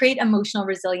 but create emotional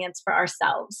resilience for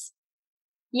ourselves?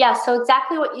 Yeah, so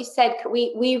exactly what you said.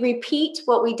 We repeat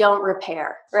what we don't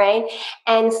repair, right?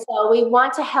 And so we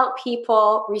want to help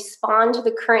people respond to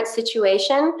the current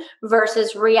situation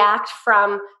versus react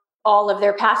from all of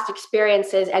their past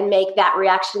experiences and make that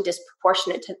reaction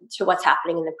disproportionate to what's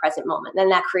happening in the present moment. Then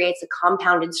that creates a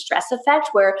compounded stress effect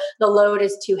where the load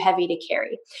is too heavy to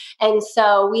carry. And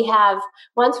so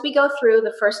once we go through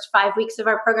the first 5 weeks of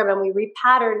our program and we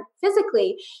repattern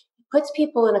physically, puts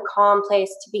people in a calm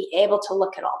place to be able to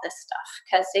look at all this stuff,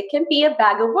 because it can be a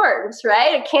bag of worms,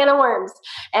 right? A can of worms.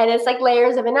 And it's like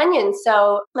layers of an onion.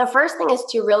 So the first thing is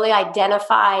to really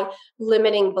identify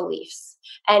limiting beliefs.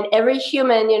 And every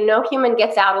human, no human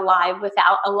gets out alive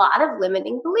without a lot of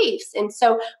limiting beliefs. And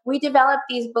so we develop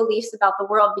these beliefs about the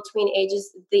world between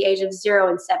the age of 0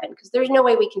 and 7, because there's no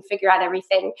way we can figure out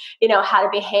everything, how to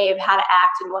behave, how to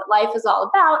act, and what life is all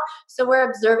about. So we're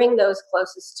observing those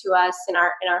closest to us in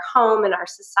our home, in our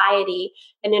society,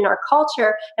 and in our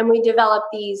culture. And we develop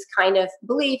these kind of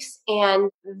beliefs, and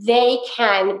they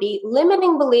can be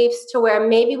limiting beliefs to where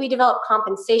maybe we develop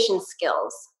compensation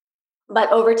skills. But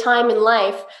over time in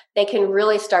life, they can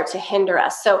really start to hinder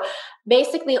us. So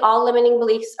basically, all limiting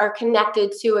beliefs are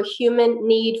connected to a human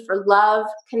need for love,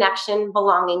 connection,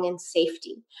 belonging, and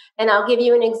safety. And I'll give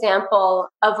you an example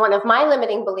of one of my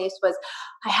limiting beliefs was,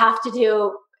 I have to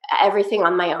do everything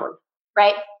on my own,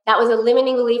 right? That was a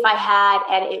limiting belief I had,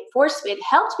 and it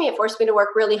helped me. It forced me to work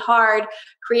really hard,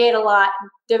 create a lot,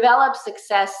 develop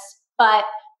success, but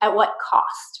at what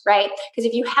cost, right? Because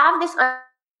if you have this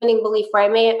limiting belief where I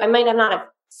might have not have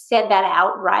said that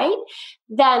outright,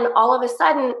 then all of a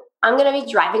sudden I'm going to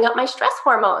be driving up my stress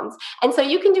hormones. And so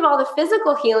you can do all the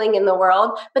physical healing in the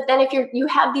world, but then if you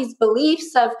have these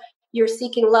beliefs of you're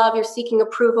seeking love, you're seeking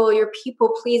approval, you're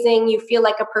people pleasing, you feel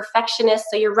like a perfectionist,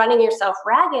 so you're running yourself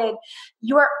ragged,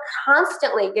 you are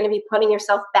constantly going to be putting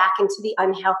yourself back into the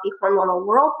unhealthy hormonal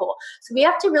whirlpool. So we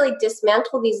have to really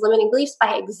dismantle these limiting beliefs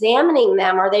by examining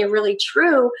them. Are they really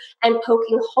true? And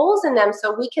poking holes in them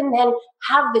so we can then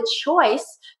have the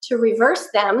choice to reverse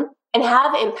them and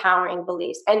have empowering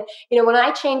beliefs. And, when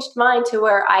I changed mine to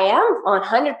where I am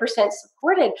 100%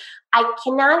 supported, I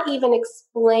cannot even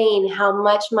explain how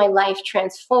much my life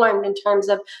transformed in terms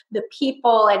of the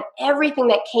people and everything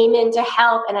that came in to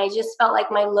help. And I just felt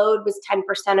like my load was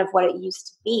 10% of what it used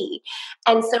to be.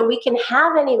 And so we can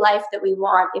have any life that we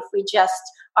want if we just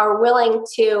are willing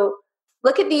to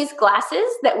look at these glasses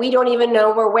that we don't even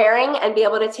know we're wearing and be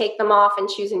able to take them off and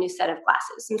choose a new set of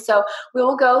glasses. And so we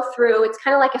will go through, it's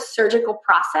kind of like a surgical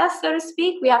process, so to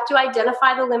speak. We have to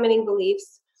identify the limiting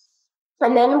beliefs.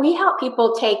 And then we help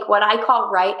people take what I call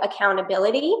right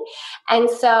accountability. And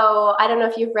so I don't know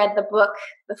if you've read the book,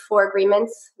 The 4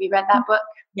 Agreements. Have you read that book?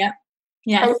 Yep.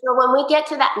 Yes. And so when we get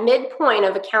to that midpoint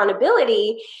of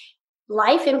accountability,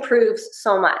 life improves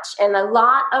so much. And a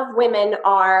lot of women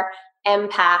are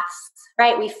empaths,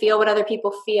 right? We feel what other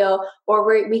people feel, or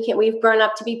we've grown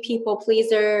up to be people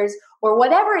pleasers, or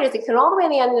whatever it is. It can all the way on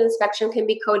the end of the spectrum can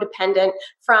be codependent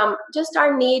from just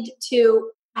our need to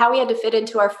how we had to fit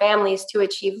into our families to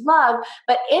achieve love.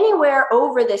 But anywhere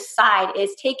over this side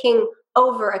is taking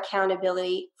over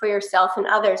accountability for yourself and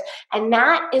others. And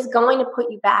that is going to put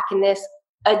you back in this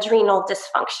adrenal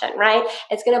dysfunction, right?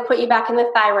 It's going to put you back in the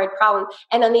thyroid problem.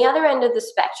 And on the other end of the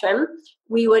spectrum,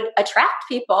 we would attract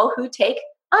people who take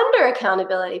under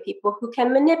accountability, people who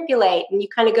can manipulate, and you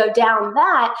kind of go down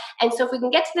that. And so if we can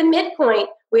get to the midpoint,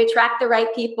 we attract the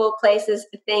right people, places,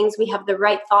 things, we have the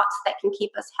right thoughts that can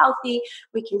keep us healthy,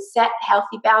 we can set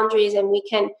healthy boundaries, and we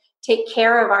can take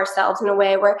care of ourselves in a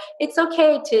way where it's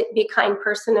okay to be a kind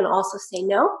person and also say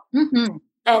no. Mm-hmm.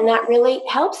 And that really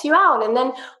helps you out. And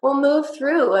then we'll move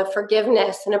through a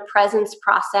forgiveness and a presence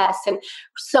process and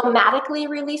somatically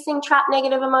releasing trapped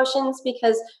negative emotions,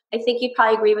 because I think you'd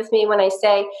probably agree with me when I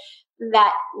say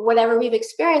that whatever we've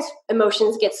experienced,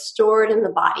 emotions get stored in the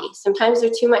body. Sometimes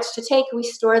they're too much to take. We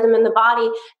store them in the body,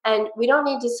 and we don't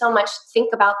need to so much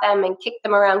think about them and kick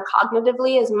them around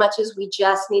cognitively as much as we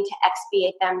just need to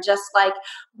expiate them. Just like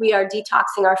we are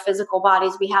detoxing our physical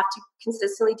bodies, we have to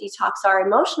consistently detox our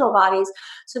emotional bodies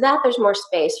so that there's more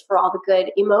space for all the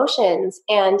good emotions.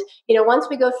 And, once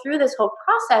we go through this whole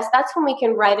process, that's when we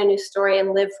can write a new story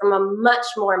and live from a much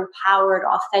more empowered,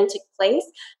 authentic place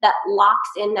that locks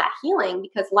in that healing,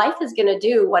 because life is going to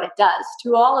do what it does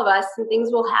to all of us, and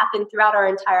things will happen throughout our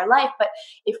entire life. But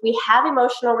if we have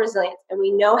emotional resilience and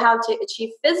we know how to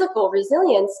achieve physical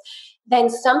resilience, then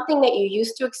something that you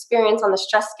used to experience on the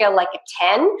stress scale like a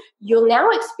 10, you'll now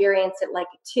experience it like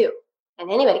a 2. And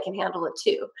anybody can handle it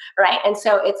too, right? And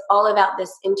so it's all about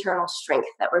this internal strength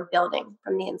that we're building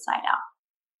from the inside out.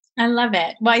 I love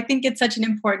it. Well, I think it's such an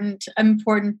important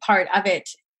part of it,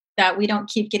 that we don't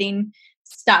keep getting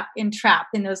stuck and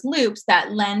trapped in those loops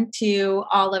that lend to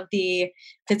all of the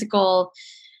physical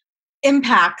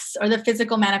impacts or the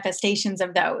physical manifestations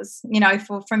of those.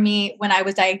 For me, when I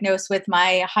was diagnosed with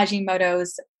my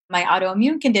Hashimoto's, my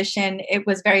autoimmune condition, it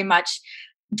was very much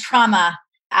trauma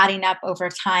adding up over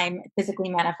time, physically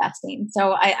manifesting.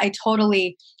 So I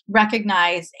totally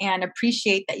recognize and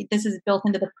appreciate that this is built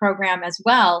into the program as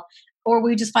well, or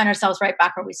we just find ourselves right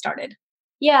back where we started.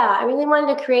 Yeah, I really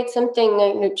wanted to create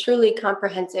something truly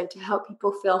comprehensive to help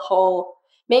people feel whole,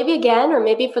 maybe again, or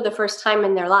maybe for the first time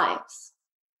in their lives.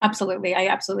 Absolutely. I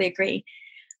absolutely agree.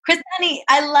 Krista, honey,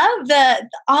 I love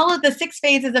all of the 6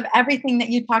 phases of everything that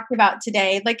you talked about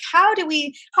today. Like, how do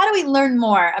we learn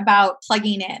more about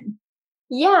plugging in?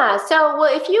 Yeah. So,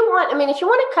 if you want to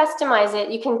customize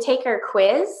it, you can take our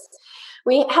quiz.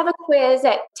 We have a quiz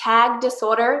at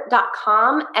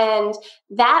tagdisorder.com, and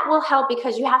that will help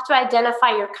because you have to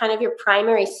identify your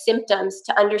primary symptoms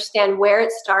to understand where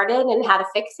it started and how to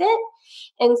fix it.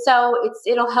 And so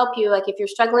it'll help you, like if you're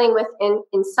struggling with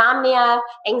insomnia,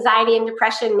 anxiety, and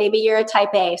depression, maybe you're a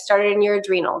type A, started in your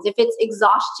adrenals. If it's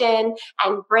exhaustion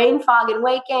and brain fog and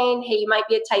weight gain, hey, you might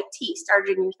be a type T,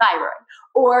 started in your thyroid.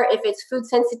 Or if it's food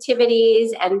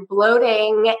sensitivities and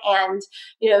bloating and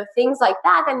things like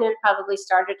that, then it probably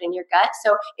started in your gut.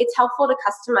 So it's helpful to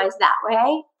customize that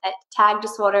way at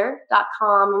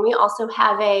tagdisorder.com. And we also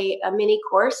have a mini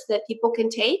course that people can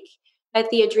take at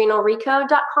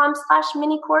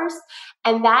theadrenalrico.com/mini course.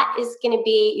 And that is going to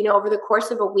be, over the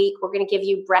course of a week, we're going to give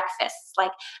you breakfasts.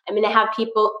 Like I'm going to have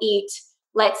people eat,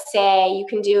 let's say you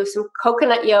can do some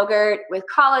coconut yogurt with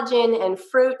collagen and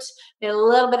fruit, and a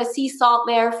little bit of sea salt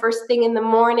there first thing in the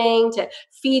morning to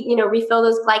feed, refill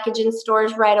those glycogen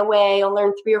stores right away. You'll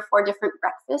learn 3 or 4 different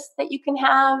breakfasts that you can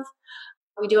have.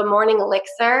 We do a morning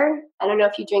elixir. I don't know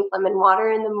if you drink lemon water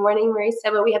in the morning,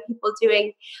 Marisa, but we have people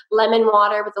doing lemon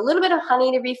water with a little bit of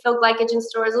honey to refill glycogen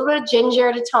stores, a little bit of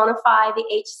ginger to tonify the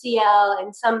HCl,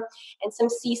 and some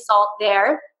sea salt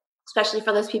there, especially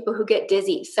for those people who get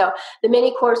dizzy. So the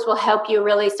mini course will help you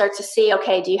really start to see,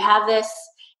 okay, do you have this?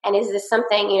 And is this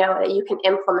something, that you can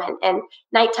implement? And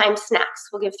nighttime snacks.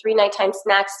 We'll give 3 nighttime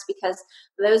snacks because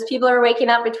those people who are waking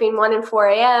up between 1 and 4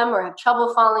 a.m. or have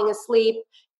trouble falling asleep,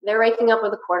 they're waking up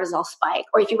with a cortisol spike.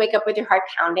 Or if you wake up with your heart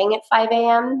pounding at 5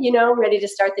 a.m., ready to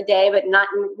start the day, but not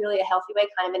in really a healthy way,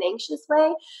 kind of an anxious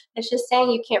way, it's just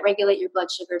saying you can't regulate your blood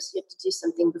sugar, so you have to do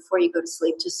something before you go to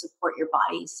sleep to support your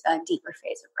body's deeper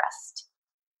phase of rest.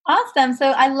 Awesome.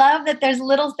 So I love that there's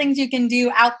little things you can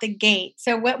do out the gate.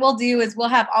 So what we'll do is we'll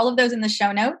have all of those in the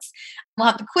show notes. We'll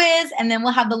have the quiz, and then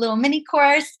we'll have the little mini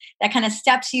course that kind of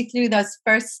steps you through those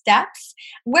first steps.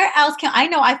 Where else I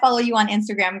know I follow you on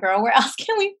Instagram, girl. Where else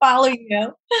can we follow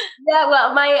you? Yeah,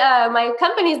 well, my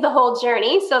company is The Whole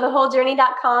Journey. So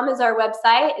thewholejourney.com is our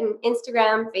website, and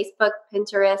Instagram, Facebook,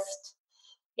 Pinterest,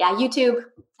 YouTube.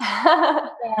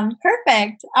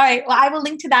 Perfect. All right. Well, I will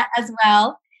link to that as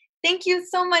well. Thank you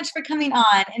so much for coming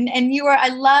on. And I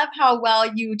love how well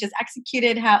you just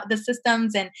executed how the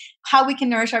systems and how we can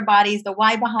nourish our bodies, the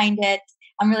why behind it.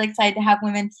 I'm really excited to have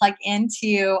women plug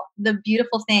into the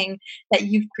beautiful thing that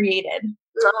you've created.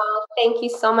 Oh, thank you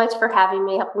so much for having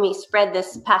me, helping me spread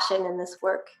this passion and this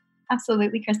work.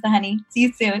 Absolutely, Krista, honey. See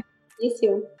you soon. See you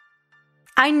soon.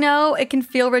 I know it can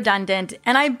feel redundant,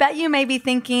 and I bet you may be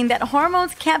thinking that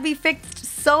hormones can't be fixed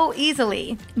so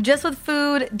easily, just with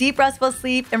food, deep restful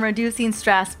sleep, and reducing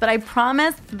stress. But I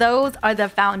promise those are the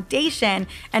foundation,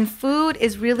 and food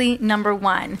is really number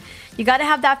one. You got to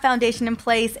have that foundation in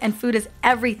place, and food is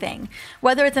everything.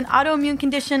 Whether it's an autoimmune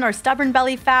condition or stubborn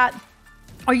belly fat,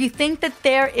 or you think that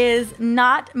there is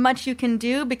not much you can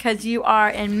do because you are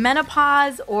in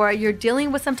menopause or you're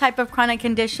dealing with some type of chronic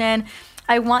condition,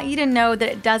 I want you to know that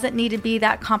it doesn't need to be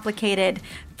that complicated.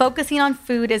 Focusing on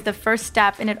food is the first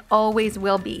step, and it always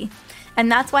will be.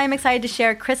 And that's why I'm excited to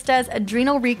share Krista's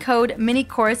Adrenal Recode mini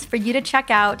course for you to check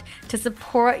out to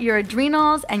support your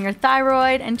adrenals and your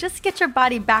thyroid and just get your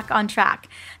body back on track.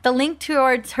 The link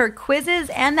towards her quizzes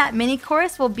and that mini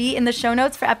course will be in the show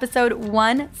notes for episode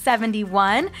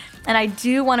 171. And I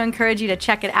do want to encourage you to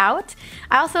check it out.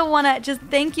 I also want to just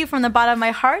thank you from the bottom of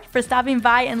my heart for stopping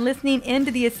by and listening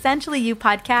into the Essentially You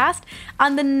podcast.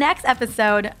 On the next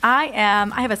episode, I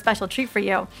have a special treat for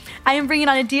you. I am bringing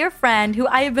on a dear friend who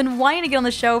I have been wanting to get on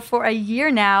the show for a year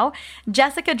now.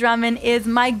 Jessica Drummond is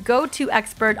my go-to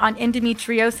expert on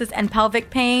endometriosis and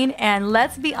pelvic pain. And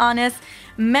let's be honest,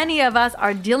 many of us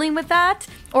are dealing with that,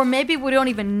 or maybe we don't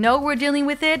even know we're dealing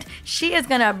with it. She is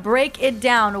going to break it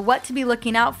down, what to be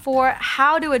looking out for,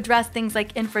 how to address things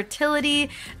like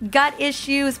infertility, gut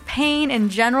issues, pain in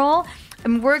general.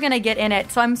 And we're going to get in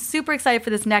it. So I'm super excited for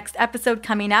this next episode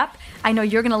coming up. I know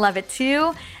you're going to love it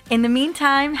too. In the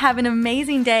meantime, have an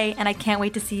amazing day, and I can't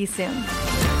wait to see you soon.